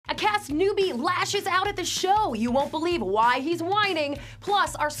newbie lashes out at the show. You won't believe why he's whining.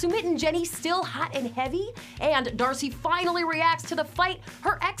 Plus, are Sumit and Jenny still hot and heavy? And Darcey finally reacts to the fight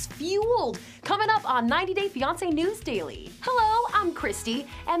her ex fueled. Coming up on 90 Day Fiancé News Daily. Hello, I'm Christy,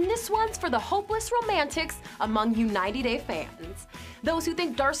 and this one's for the hopeless romantics among you 90 Day fans. Those who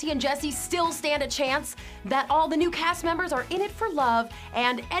think Darcey and Jessie still stand a chance, that all the new cast members are in it for love,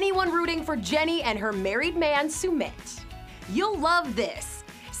 and anyone rooting for Jenny and her married man, Sumit. You'll love this.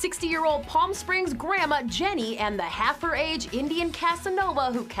 60-year-old Palm Springs grandma Jenny and the half-her-age Indian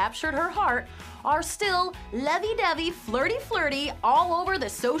Casanova who captured her heart are still lovey-dovey, flirty-flirty all over the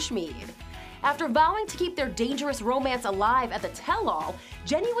social media. After vowing to keep their dangerous romance alive at the tell-all,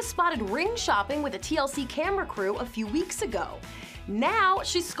 Jenny was spotted ring shopping with a TLC camera crew a few weeks ago. Now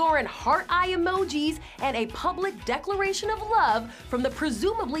she's scoring heart eye emojis and a public declaration of love from the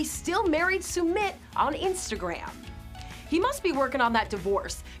presumably still married Sumit on Instagram. He must be working on that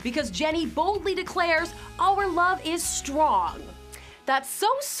divorce because Jenny boldly declares, "Our love is strong." That's so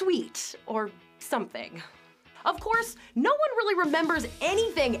sweet, or something. Of course, no one really remembers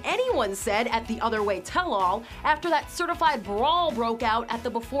anything anyone said at the Other Way Tell-All after that certified brawl broke out at the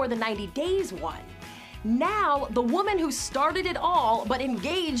Before the 90 Days one. Now, the woman who started it all but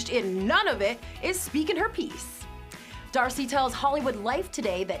engaged in none of it is speaking her piece. Darcey tells Hollywood Life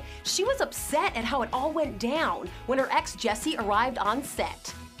today that she was upset at how it all went down when her ex Jessie arrived on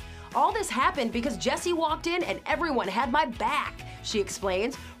set. "All this happened because Jessie walked in and everyone had my back," she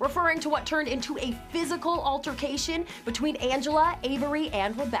explains, referring to what turned into a physical altercation between Angela, Avery,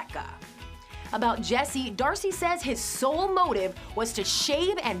 and Rebecca. About Jessie, Darcey says his sole motive was to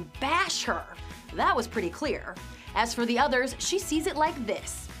shave and bash her. That was pretty clear. As for the others, she sees it like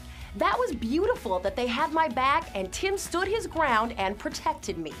this: "That was beautiful that they had my back and Tim stood his ground and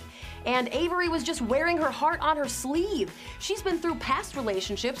protected me. And Avery was just wearing her heart on her sleeve. She's been through past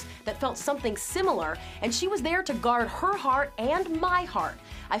relationships that felt something similar, and she was there to guard her heart and my heart.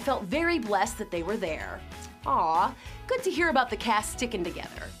 I felt very blessed that they were there." Aw, good to hear about the cast sticking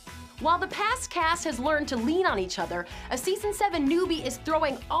together. While the past cast has learned to lean on each other, a Season 7 newbie is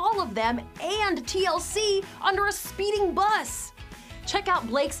throwing all of them and TLC under a speeding bus. Check out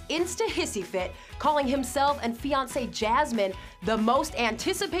Blake's Insta hissy fit, calling himself and fiancée Jasmine the most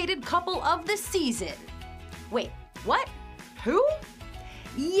anticipated couple of the season. Wait, what? Who?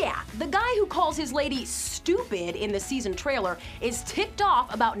 Yeah, the guy who calls his lady stupid in the season trailer is ticked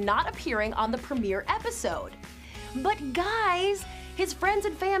off about not appearing on the premiere episode. But guys, his friends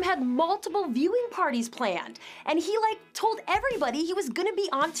and fam had multiple viewing parties planned, and he told everybody he was gonna be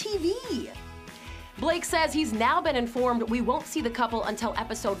on TV. Blake says he's now been informed we won't see the couple until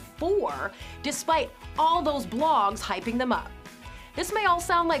episode 4, despite all those blogs hyping them up. This may all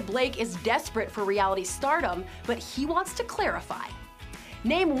sound like Blake is desperate for reality stardom, but he wants to clarify.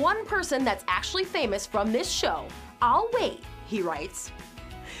 "Name one person that's actually famous from this show. I'll wait," he writes.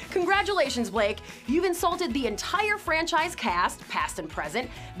 Congratulations, Blake. You've insulted the entire franchise cast, past and present,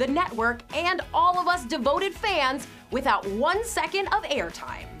 the network, and all of us devoted fans without 1 second of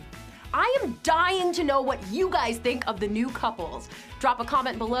airtime. I am dying to know what you guys think of the new couples. Drop a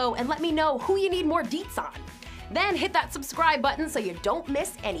comment below and let me know who you need more deets on. Then hit that subscribe button so you don't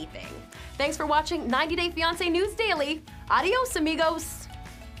miss anything. Thanks for watching 90 Day Fiancé News Daily. Adios, amigos.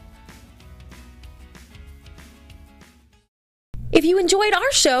 If you enjoyed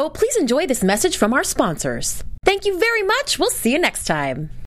our show, please enjoy this message from our sponsors. Thank you very much. We'll see you next time.